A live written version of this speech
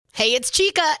Hey, it's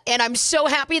Chica, and I'm so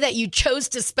happy that you chose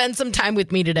to spend some time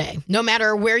with me today. No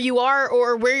matter where you are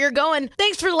or where you're going,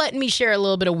 thanks for letting me share a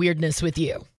little bit of weirdness with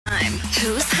you.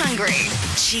 Who's hungry?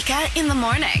 Chica in the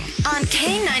morning on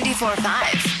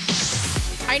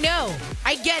K94.5. I know.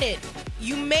 I get it.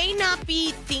 You may not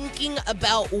be thinking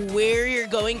about where you're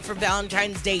going for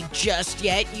Valentine's Day just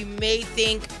yet. You may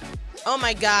think, oh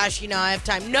my gosh, I have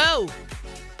time. No.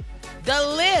 The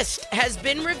list has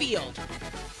been revealed.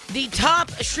 The top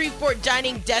Shreveport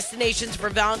dining destinations for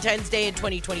Valentine's Day in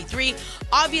 2023.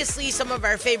 Obviously, some of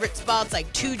our favorite spots like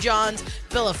Two Johns,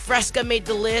 Villa Fresca made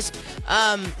the list.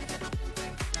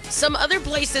 Some other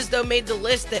places, though, made the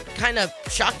list that kind of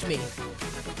shocked me.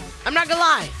 I'm not gonna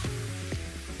lie.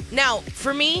 Now,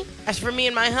 for me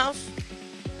in my house,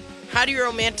 how do you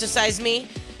romanticize me?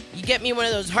 You get me one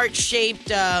of those heart-shaped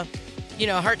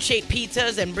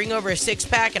pizzas and bring over a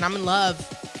six-pack and I'm in love.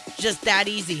 Just that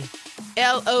easy.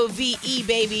 LOVE,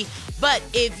 baby. But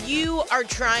if you are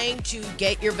trying to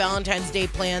get your Valentine's Day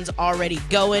plans already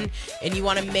going and you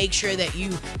want to make sure that you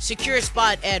secure a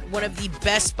spot at one of the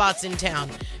best spots in town,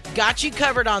 got you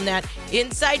covered on that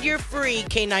inside your free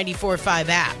K94.5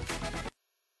 app.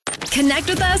 Connect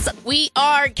with us. We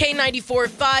are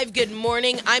K94.5. Good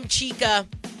morning. I'm Chica.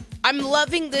 I'm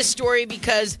loving this story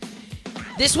because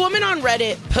this woman on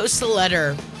Reddit posts a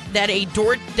letter that a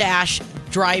DoorDash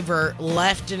driver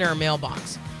left in her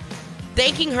mailbox,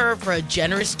 thanking her for a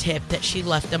generous tip that she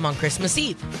left them on Christmas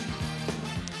Eve.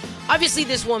 Obviously,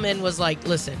 this woman was like,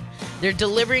 listen, they're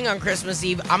delivering on Christmas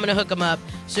Eve. I'm going to hook them up.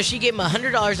 So she gave him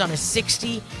 $100 on a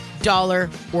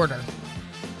 $60 order.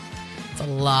 That's a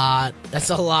lot. That's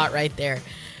a lot right there.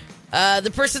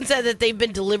 The person said that they've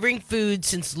been delivering food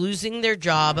since losing their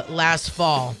job last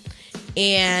fall.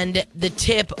 And the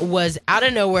tip was out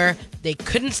of nowhere. They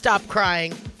couldn't stop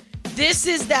crying. This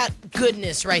is that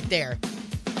goodness right there.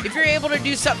 If you're able to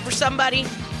do something for somebody,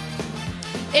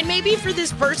 and maybe for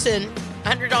this person,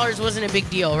 $100 wasn't a big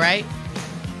deal, right?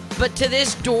 But to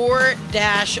this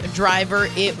DoorDash driver,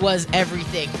 it was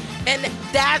everything. And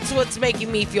that's what's making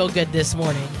me feel good this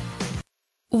morning.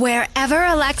 Wherever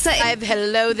Alexa is.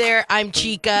 Hello there, I'm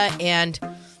Chica, and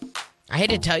I hate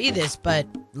to tell you this, but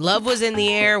love was in the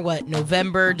air,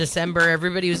 November, December,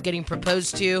 everybody was getting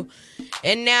proposed to.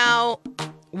 And now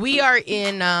we are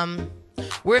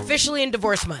we're officially in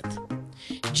divorce month.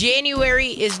 January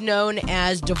is known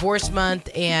as divorce month,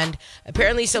 and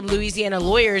apparently some Louisiana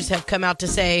lawyers have come out to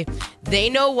say they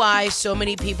know why so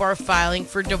many people are filing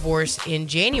for divorce in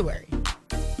January.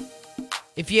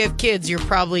 If you have kids, you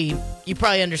probably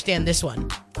understand this one.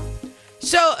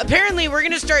 So apparently we're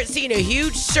going to start seeing a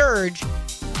huge surge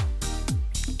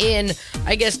in,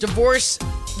 I guess, divorce.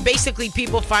 Basically,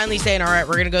 people finally saying, all right,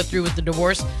 we're going to go through with the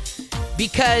divorce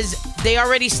because they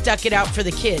already stuck it out for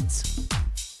the kids.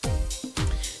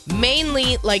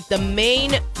 Mainly, like the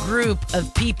main group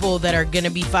of people that are going to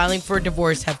be filing for a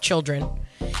divorce have children.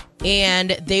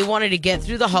 And they wanted to get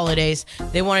through the holidays.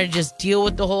 They wanted to just deal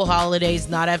with the whole holidays,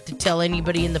 not have to tell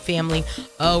anybody in the family,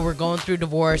 oh, we're going through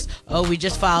divorce. Oh, we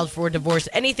just filed for a divorce.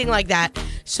 Anything like that.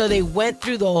 So they went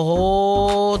through the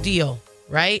whole deal,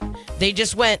 right? They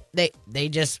just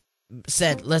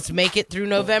said, let's make it through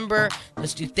November.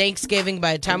 Let's do Thanksgiving.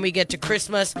 By the time we get to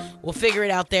Christmas, we'll figure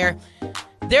it out there.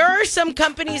 There are some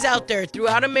companies out there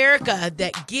throughout America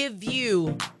that give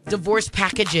you divorce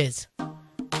packages.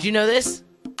 Do you know this?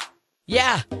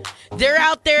 Yeah, they're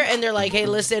out there and they're like, hey,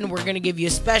 listen, we're going to give you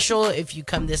a special. If you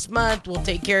come this month, we'll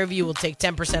take care of you. We'll take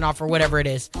 10% off or whatever it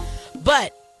is.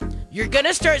 But you're going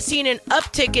to start seeing an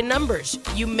uptick in numbers.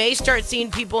 You may start seeing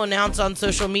people announce on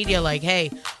social media like,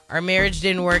 hey, our marriage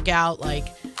didn't work out,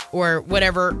 or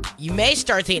whatever. You may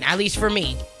start seeing, at least for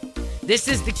me, this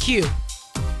is the cue.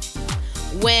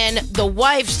 When the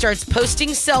wife starts posting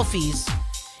selfies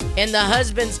and the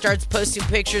husband starts posting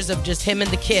pictures of just him and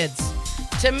the kids.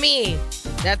 To me,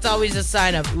 that's always a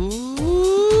sign of,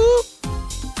 ooh.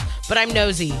 But I'm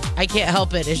nosy. I can't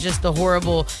help it. It's just the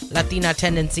horrible Latina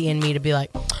tendency in me to be like,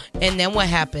 and then what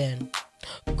happened?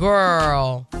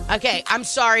 Girl. Okay, I'm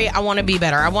sorry. I want to be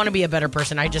better. I want to be a better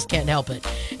person. I just can't help it.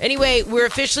 Anyway, we're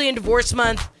officially in divorce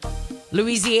month.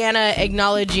 Louisiana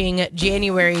acknowledging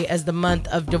January as the month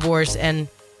of divorce. And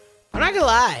I'm not going to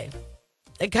lie.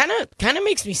 It kind of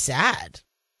makes me sad.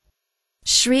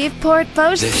 Shreveport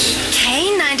Post.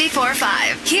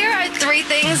 K94.5. Here are 3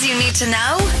 things you need to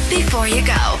know before you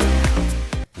go.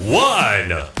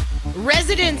 1.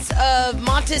 Residents of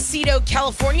Montecito,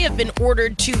 California have been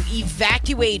ordered to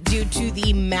evacuate due to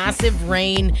the massive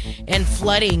rain and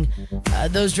flooding.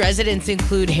 Those residents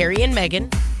include Harry and Meghan,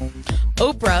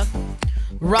 Oprah,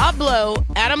 Rob Lowe,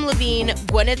 Adam Levine,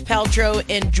 Gwyneth Paltrow,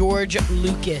 and George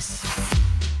Lucas.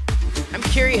 I'm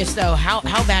curious, though, how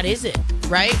bad is it,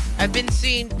 right? I've been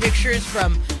seeing pictures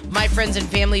from my friends and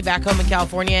family back home in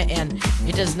California, and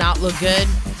it does not look good.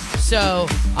 So,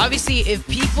 obviously, if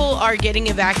people are getting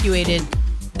evacuated,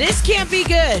 this can't be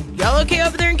good. Y'all okay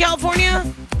over there in California?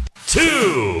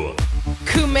 2.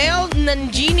 Kumail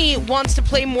Nanjiani wants to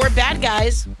play more bad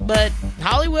guys, but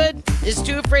Hollywood is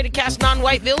too afraid to cast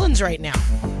non-white villains right now.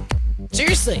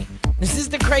 Seriously, this is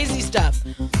the crazy stuff.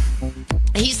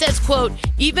 He says, quote,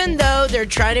 even though they're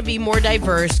trying to be more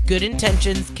diverse, good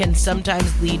intentions can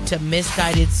sometimes lead to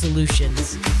misguided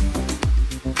solutions.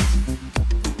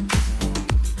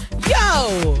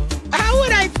 Yo, how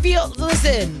would I feel?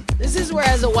 Listen, this is where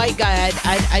as a white guy,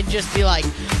 I'd just be like,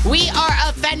 we are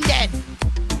offended.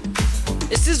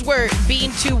 This is where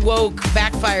being too woke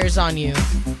backfires on you.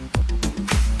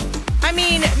 I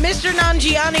mean, Mr.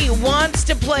 Nanjiani wants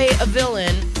to play a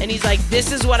villain, and he's like,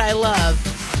 this is what I love,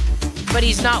 but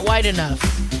he's not white enough.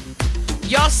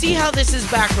 Y'all see how this is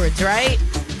backwards, right?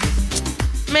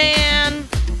 Man,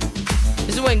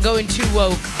 this is when going too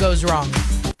woke goes wrong.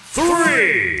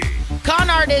 3. Con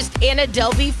artist Anna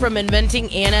Delvey from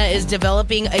Inventing Anna is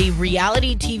developing a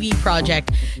reality TV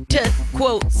project to,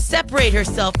 quote, separate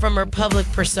herself from her public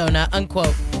persona,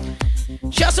 unquote.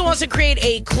 She also wants to create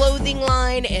a clothing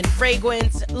line and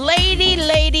fragrance. Lady.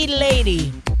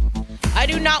 I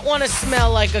do not want to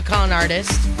smell like a con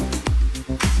artist.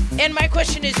 And my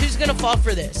question is, who's going to fall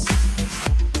for this?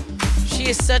 She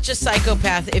is such a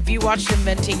psychopath. If you watched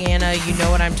Inventing Anna, you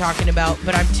know what I'm talking about.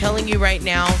 But I'm telling you right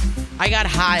now, I got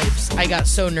hives. I got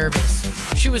so nervous.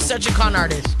 She was such a con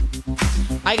artist.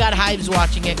 I got hives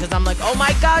watching it because I'm like, oh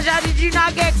my gosh, how did you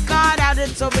not get caught? How did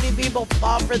so many people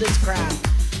fall for this crap?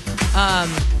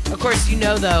 Of course, you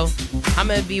know, though, I'm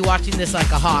going to be watching this like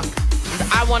a hawk.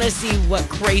 I want to see what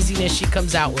craziness she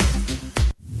comes out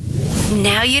with.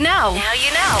 Now you know.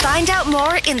 Find out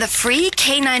more in the free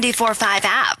K94.5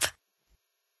 app.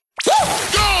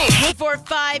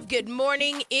 845, good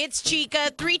morning. It's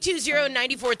Chica,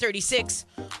 320-9436.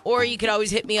 Or you could always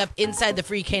hit me up inside the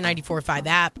free K94.5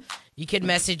 app. You can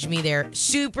message me there.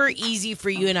 Super easy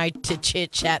for you and I to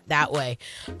chit-chat that way.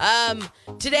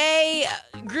 Today,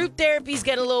 group therapy's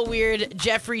getting a little weird.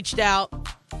 Jeff reached out,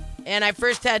 and I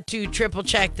first had to triple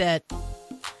check that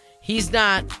he's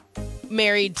not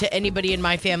married to anybody in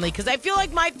my family, because I feel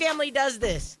like my family does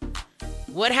this.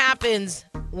 What happens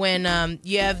when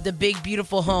you have the big,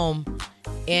 beautiful home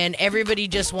and everybody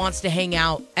just wants to hang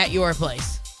out at your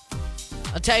place?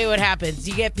 I'll tell you what happens.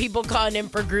 You get people calling in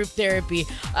for group therapy.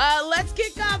 Let's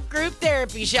kick off group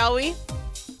therapy, shall we?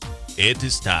 It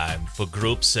is time for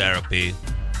group therapy.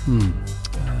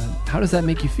 How does that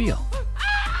make you feel?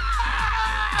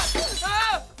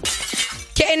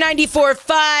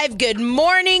 K94.5, good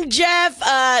morning, Jeff.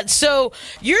 So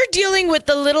you're dealing with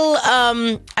a little,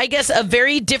 I guess, a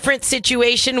very different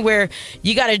situation where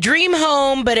you got a dream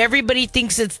home, but everybody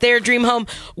thinks it's their dream home.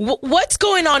 What's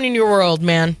going on in your world,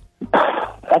 man?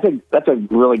 That's a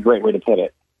really great way to put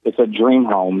it. It's a dream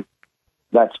home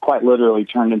that's quite literally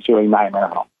turned into a nightmare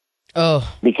home.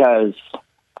 Oh, because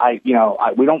my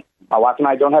wife and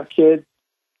I don't have kids.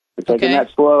 We're taking that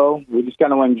slow. We're just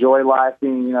going to enjoy life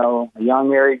being, a young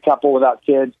married couple without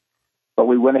kids. But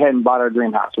we went ahead and bought our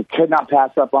dream house. We could not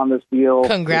pass up on this deal.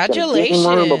 Congratulations. A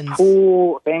game room, a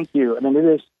pool. Thank you. I mean, it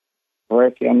is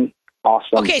freaking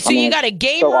awesome. Okay, so you got a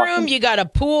game room, awesome. You got a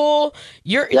pool.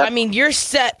 You're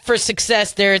set for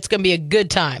success there. It's going to be a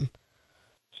good time.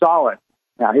 Solid.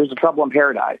 Now, here's the trouble in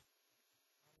paradise.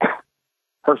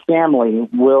 Her family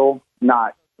will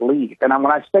not leave. And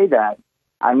when I say that,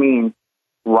 I mean,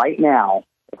 right now,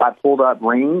 if I pulled up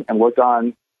Ring and looked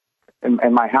on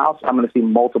in my house, I'm going to see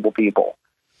multiple people.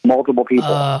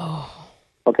 Oh.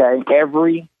 Okay?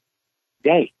 Every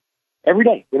day,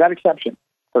 without exception.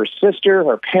 Her sister,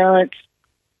 her parents,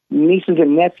 nieces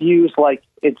and nephews, like,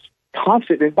 it's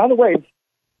constant. And by the way,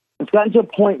 it's gotten to a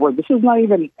point where this is not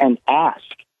even an ask.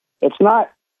 It's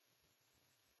not,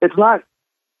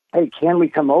 hey, can we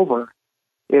come over?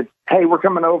 It's, hey, we're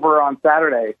coming over on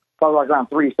Saturday, probably like around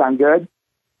 3, sound good?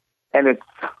 And it's,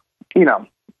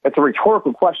 it's a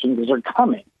rhetorical question because they're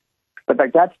coming. But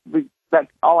like that's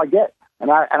all I get.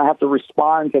 And I have to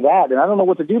respond to that. And I don't know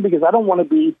what to do because I don't want to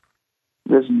be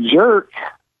this jerk,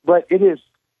 but it's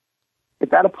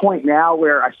at a point now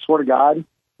where I swear to God,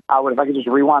 if I could just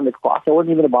rewind the clock, I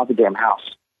wouldn't even have bought the damn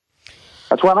house.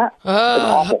 That's where I'm at. It's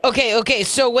awful. Okay.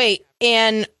 So wait,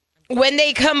 and when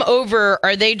they come over,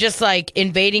 are they just like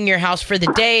invading your house for the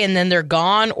day and then they're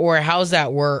gone, or how's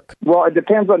that work? Well, it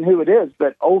depends on who it is,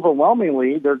 but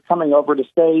overwhelmingly they're coming over to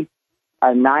stay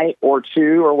a night or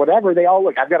two or whatever. They all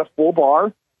look. I've got a full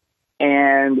bar,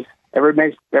 and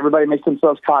Everybody makes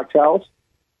themselves cocktails,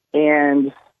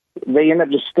 and they end up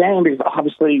just staying because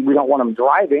obviously we don't want them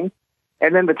driving.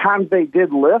 And then the times they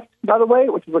did lift, by the way,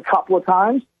 which was a couple of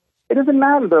times, it doesn't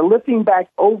matter. They're lifting back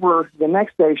over the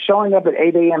next day, showing up at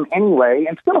 8 a.m. anyway,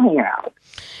 and still hanging out.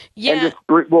 Yeah. And just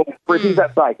we'll repeat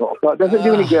that cycle. So it doesn't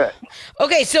do any good.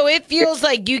 Okay, so it feels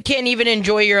like you can't even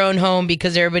enjoy your own home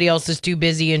because everybody else is too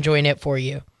busy enjoying it for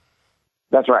you.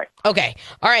 That's right. Okay.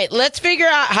 All right. Let's figure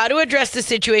out how to address the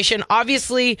situation.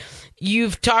 Obviously,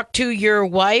 you've talked to your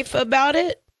wife about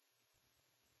it.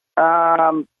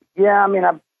 Yeah. I mean,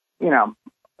 I've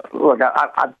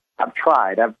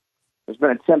tried. There's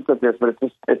been attempts at this, but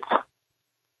it's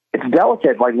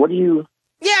delicate. Like, what do you?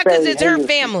 Yeah, because it's her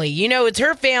family. It's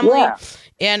her family. Yeah.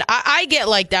 And I get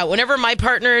like that. Whenever my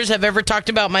partners have ever talked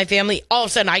about my family, all of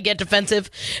a sudden I get defensive.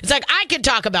 It's like, I can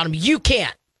talk about them. You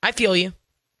can't. I feel you.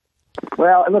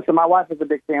 Well, and listen, my wife is a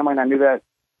big family, and I knew that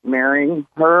marrying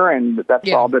her, and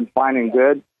that's all been fine and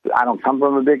good. I don't come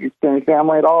from a big extended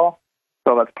family at all,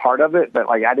 so that's part of it. But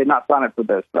I did not sign up for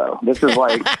this, though. This is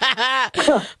like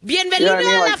Bienvenido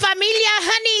a la familia,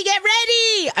 honey. Get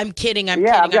ready. I'm kidding. I'm I've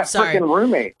kidding. got I'm sorry. freaking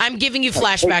roommates. I'm giving you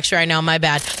flashbacks right now. My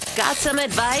bad. Got some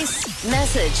advice?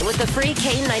 Message with the free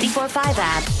K945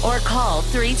 app or call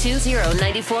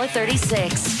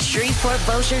 320-9436. Shreveport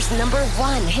Bossier's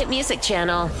 #1 hit music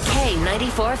channel,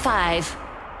 K945.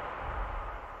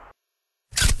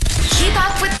 Keep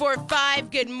up with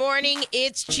 4-5. Good morning.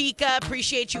 It's Chica.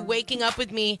 Appreciate you waking up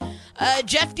with me.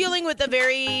 Jeff dealing with a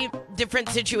very different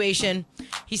situation.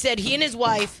 He said he and his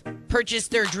wife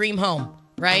purchased their dream home,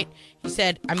 right? He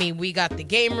said, we got the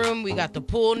game room, we got the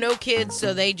pool, no kids,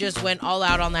 so they just went all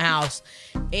out on the house.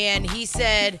 And he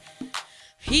said,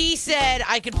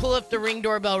 I could pull up the Ring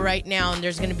doorbell right now and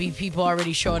there's going to be people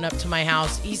already showing up to my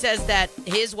house. He says that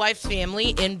his wife's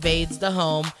family invades the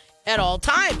home at all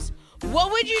times.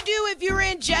 What would you do if you were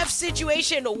in Jeff's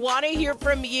situation? Want to hear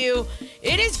from you.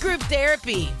 It is group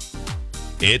therapy.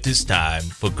 It is time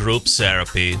for group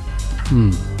therapy.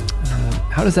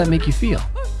 How does that make you feel?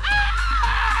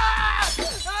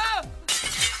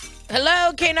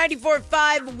 Hello,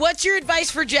 K94.5. What's your advice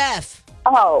for Jeff?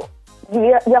 Oh,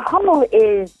 your home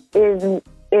is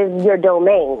your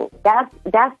domain.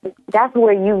 That's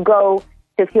where you go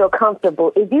to feel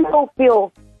comfortable. If you don't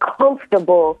feel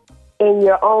comfortable in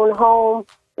your own home,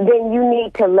 then you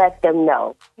need to let them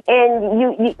know. And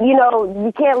you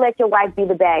can't let your wife be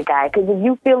the bad guy, because if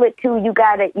you feel it too, you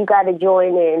gotta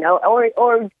join in or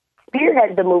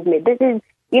spearhead the movement. This is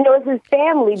it's his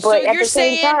family, but so at you're the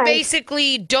same saying time,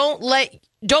 basically don't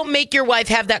make your wife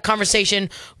have that conversation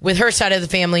with her side of the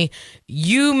family.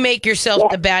 You make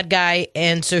yourself the bad guy,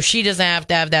 and so she doesn't have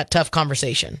to have that tough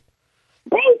conversation.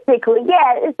 Basically,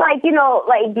 yeah. It's like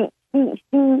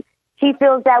she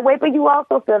feels that way, but you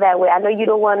also feel that way. I know you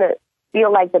don't want to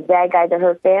feel like the bad guy to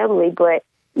her family, but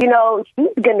she's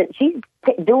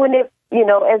doing it,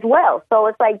 as well. So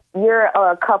it's like you're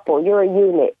a couple, you're a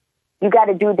unit. You got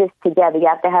to do this together. You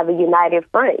have to have a united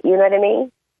front. You know what I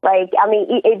mean?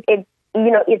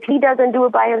 If he doesn't do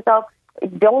it by himself,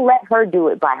 don't let her do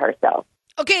it by herself.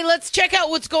 Okay, let's check out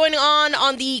what's going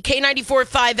on the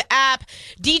K94.5 app.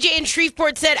 DJ in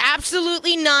Shreveport said,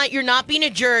 absolutely not. You're not being a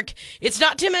jerk. It's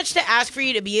not too much to ask for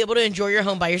you to be able to enjoy your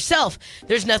home by yourself.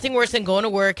 There's nothing worse than going to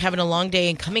work, having a long day,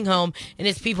 and coming home, and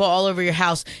it's people all over your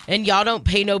house, and y'all don't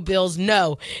pay no bills.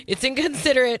 No, it's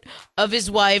inconsiderate of his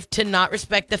wife to not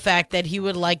respect the fact that he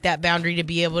would like that boundary to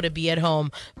be able to be at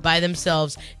home by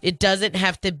themselves. It doesn't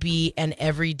have to be an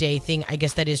everyday thing. I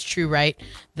guess that is true, right?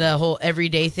 The whole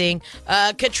everyday thing.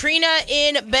 Katrina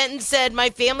in Benton said, my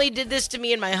family did this to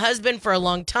me and my husband for a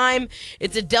long time.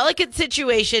 It's a delicate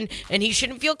situation, and he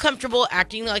shouldn't feel comfortable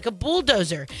acting like a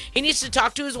bulldozer. He needs to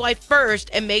talk to his wife first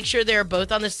and make sure they're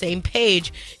both on the same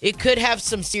page. It could have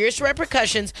some serious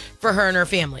repercussions for her and her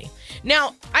family.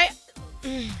 Now,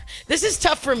 this is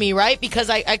tough for me, right? Because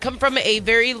I come from a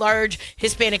very large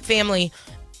Hispanic family.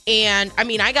 And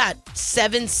I got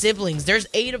 7 siblings. There's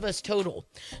 8 of us total.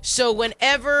 So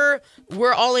whenever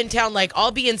we're all in town, like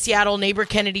I'll be in Seattle, neighbor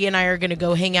Kennedy and I are going to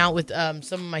go hang out with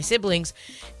some of my siblings.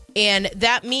 And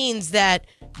that means that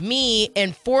me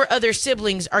and 4 other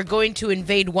siblings are going to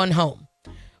invade one home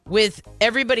with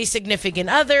everybody's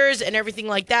significant others and everything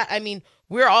like that.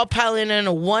 We're all piling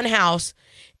in one house.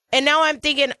 And now I'm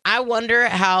thinking, I wonder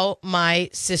how my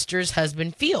sister's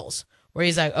husband feels. Where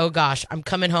he's like, oh gosh, I'm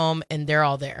coming home and they're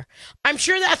all there. I'm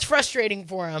sure that's frustrating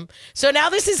for him. So now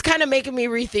this is kind of making me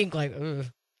rethink, like, ugh.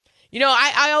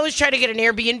 I always try to get an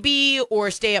Airbnb or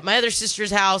stay at my other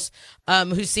sister's house,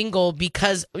 who's single,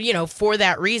 because, for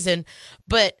that reason.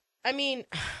 But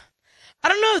I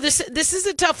don't know. This is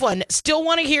a tough one. Still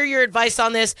want to hear your advice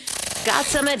on this. Got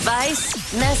some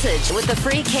advice? Message with the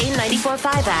free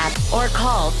K945 app or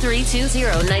call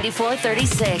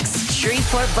 320-9436.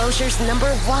 Shreveport Bossier's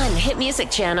 #1 hit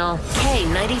music channel,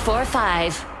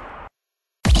 K945.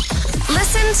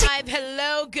 Listen to...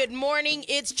 Hello, good morning.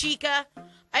 It's Chica.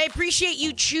 I appreciate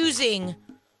you choosing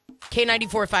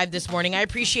K94.5 this morning. I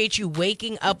appreciate you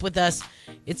waking up with us.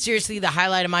 It's seriously the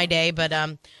highlight of my day, but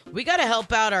we got to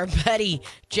help out our buddy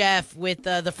Jeff with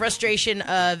the frustration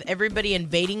of everybody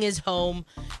invading his home,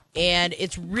 and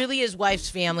it's really his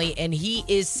wife's family, and he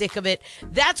is sick of it.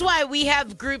 That's why we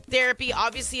have group therapy.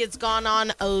 Obviously, it's gone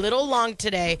on a little long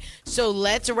today, so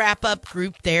let's wrap up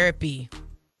group therapy.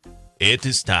 It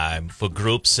is time for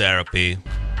group therapy.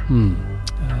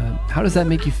 How does that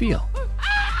make you feel?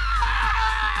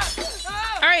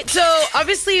 All right, so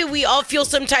obviously we all feel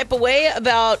some type of way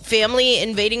about family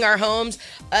invading our homes.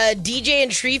 DJ in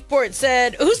Shreveport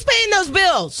said, who's paying those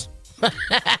bills? I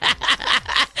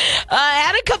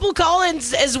had a couple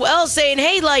call-ins as well saying,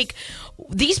 hey, like,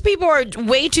 these people are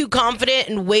way too confident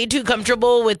and way too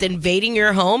comfortable with invading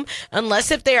your home.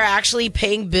 Unless if they are actually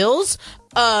paying bills,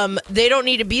 they don't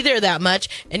need to be there that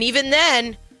much. And even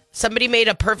then, somebody made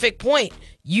a perfect point.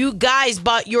 You guys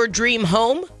bought your dream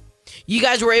home. You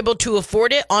guys were able to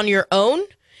afford it on your own,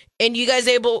 and you guys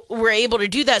were able to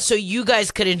do that so you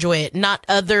guys could enjoy it, not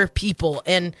other people.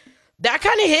 And that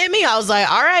kind of hit me. I was like,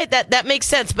 all right, that makes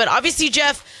sense. But obviously,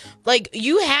 Jeff, like,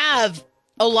 you have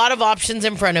a lot of options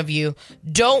in front of you.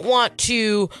 Don't want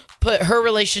to put her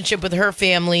relationship with her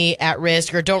family at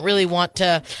risk, or don't really want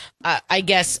to, I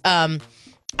guess, I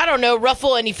don't know,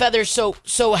 ruffle any feathers.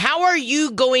 So how are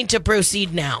you going to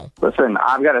proceed now? Listen,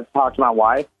 I've got to talk to my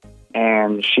wife,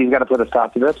 and she's got to put a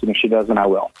stop to this, and if she doesn't, I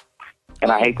will. And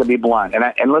I hate to be blunt.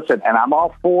 And listen, and I'm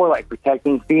all for, like,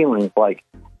 protecting feelings. Like,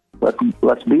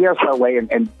 let's be our way,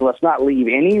 and let's not leave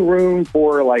any room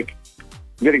for, like,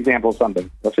 good example of something.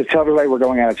 Let's just tell everybody we're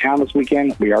going out of town this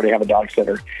weekend. We already have a dog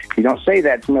sitter. If you don't say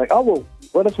that, it's going to be like, oh, well,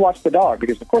 let us watch the dog,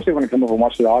 because of course they want to come over and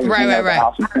watch the dog and right. the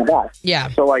house and come back. Yeah.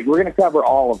 So, like, we're going to cover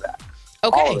all of that.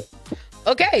 Okay. All of it.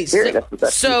 Okay,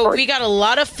 so we got a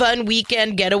lot of fun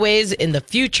weekend getaways in the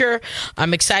future.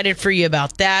 I'm excited for you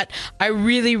about that. I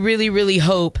really, really, really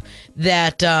hope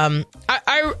that I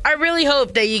really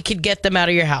hope that you could get them out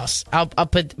of your house. I'll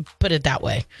put it that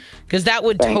way, because that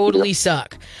would totally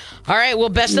suck. All right, well,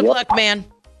 best of luck, man.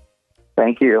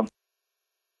 Thank you.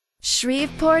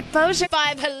 Shreveport Bossier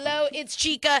 5. Hello, it's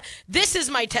Chica. This is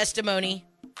my testimony.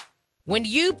 When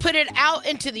you put it out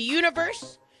into the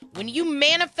universe, when you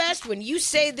manifest, when you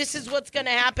say this is what's going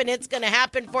to happen, it's going to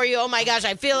happen for you. Oh my gosh,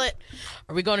 I feel it.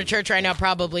 Are we going to church right now?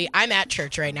 Probably. I'm at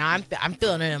church right now. I'm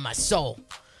feeling it in my soul.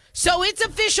 So it's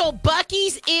official.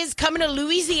 Buc-ee's is coming to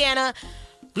Louisiana.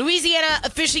 Louisiana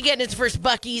officially getting its first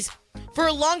Buc-ee's. For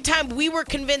a long time, we were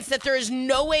convinced that there is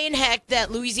no way in heck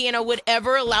that Louisiana would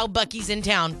ever allow Buc-ee's in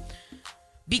town.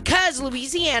 Because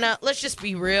Louisiana, let's just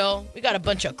be real, we got a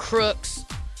bunch of crooks.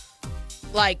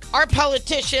 Like, our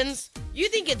politicians, you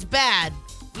think it's bad.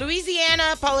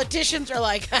 Louisiana politicians are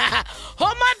like,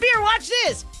 hold my beer, watch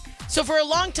this. So for a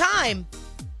long time,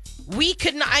 we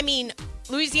could not,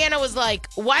 Louisiana was like,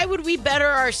 why would we better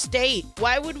our state?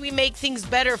 Why would we make things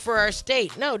better for our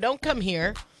state? No, don't come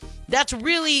here. That's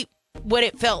really what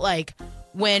it felt like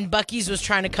when Buc-ee's was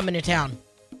trying to come into town.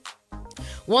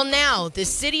 Well, now, the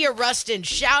city of Ruston,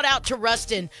 shout out to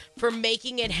Ruston for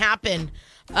making it happen.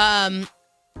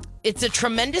 It's a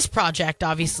tremendous project,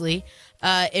 obviously.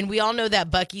 And we all know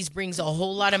that Buc-ee's brings a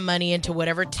whole lot of money into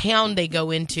whatever town they go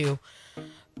into.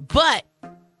 But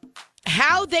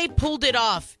how they pulled it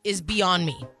off is beyond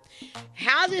me.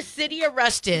 How the city of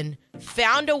Ruston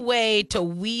found a way to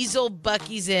weasel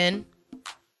Buc-ee's in,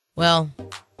 well,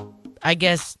 I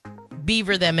guess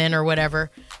beaver them in or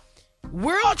whatever.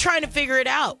 We're all trying to figure it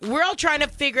out. We're all trying to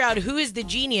figure out who is the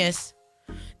genius.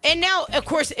 And now, of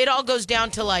course, it all goes down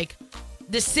to, like,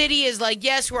 the city is like,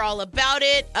 yes, we're all about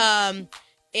it.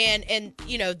 And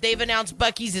you know, they've announced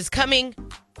Buc-ee's is coming.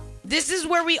 This is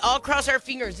where we all cross our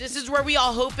fingers. This is where we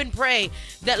all hope and pray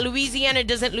that Louisiana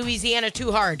doesn't Louisiana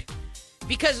too hard.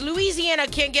 Because Louisiana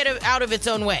can't get out of its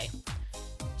own way.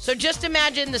 So just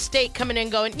imagine the state coming in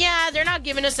going, yeah, they're not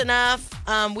giving us enough.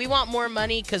 We want more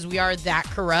money because we are that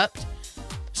corrupt.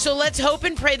 So let's hope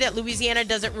and pray that Louisiana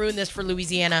doesn't ruin this for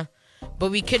Louisiana.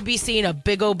 But we could be seeing a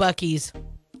big old Buc-ee's.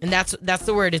 And that's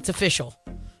the word. It's official.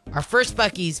 Our first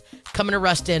Buc-ee's coming to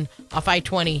Ruston off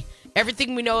I-20.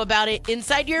 Everything we know about it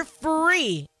inside your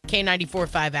free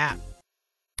K94.5 app.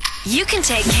 You can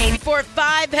take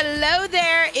K94.5. Hello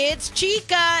there. It's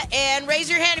Chica. And raise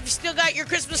your hand if you still got your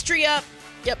Christmas tree up.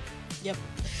 Yep.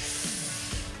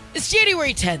 It's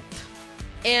January 10th,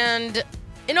 and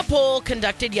in a poll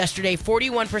conducted yesterday,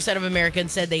 41% of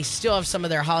Americans said they still have some of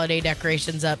their holiday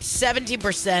decorations up.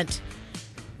 70%,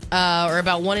 or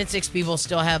about 1 in 6 people,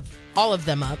 still have all of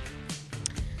them up.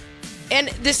 And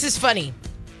this is funny.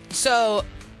 So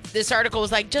this article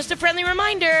was like, just a friendly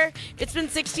reminder, it's been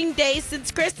 16 days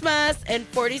since Christmas and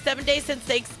 47 days since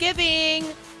Thanksgiving.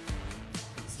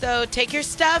 So take your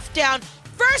stuff down.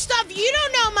 First off, you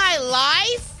don't know my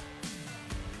life.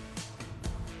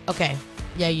 Okay.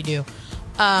 Yeah, you do.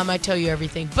 I tell you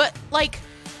everything. But, like,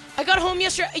 I got home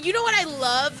yesterday. You know what I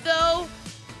love, though?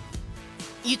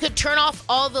 You could turn off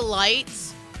all the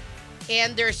lights,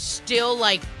 and there's still,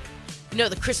 like, you know,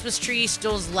 the Christmas tree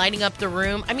still is lighting up the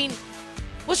room. I mean,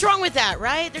 what's wrong with that,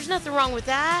 right? There's nothing wrong with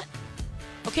that.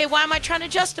 Okay, why am I trying to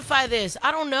justify this?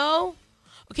 I don't know.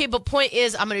 Okay, but point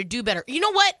is, I'm going to do better. You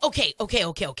know what? Okay.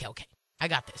 I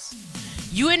got this.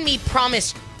 You and me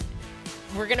promised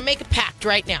we're going to make a pact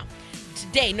right now.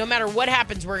 Today, no matter what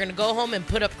happens, we're going to go home and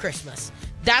put up Christmas.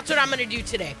 That's what I'm going to do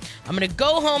today. I'm going to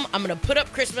go home. I'm going to put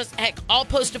up Christmas. Heck, I'll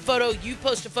post a photo. You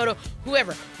post a photo.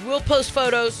 Whoever. We'll post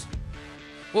photos.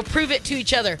 We'll prove it to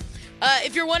each other.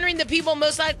 If you're wondering the people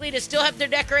most likely to still have their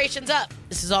decorations up,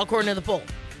 this is all according to the poll.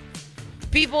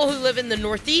 People who live in the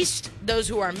Northeast, those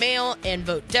who are male and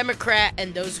vote Democrat,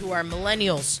 and those who are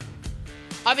millennials.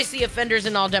 Obviously, offenders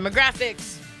in all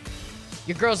demographics.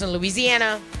 Your girl's in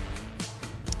Louisiana,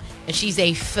 and she's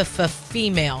a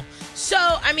female. So,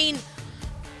 I mean,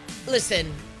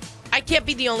 listen, I can't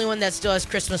be the only one that still has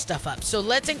Christmas stuff up. So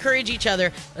let's encourage each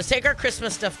other. Let's take our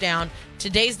Christmas stuff down.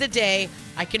 Today's the day.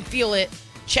 I can feel it.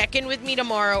 Check in with me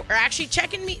tomorrow, or actually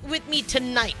check in with me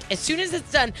tonight. As soon as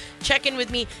it's done, check in with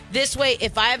me. This way,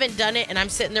 if I haven't done it and I'm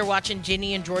sitting there watching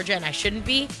Ginny and Georgia and I shouldn't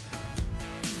be,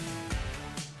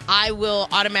 I will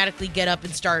automatically get up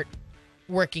and start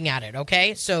working at it,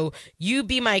 okay? So you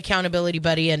be my accountability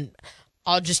buddy, and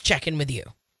I'll just check in with you.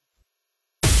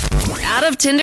 Out of Tinder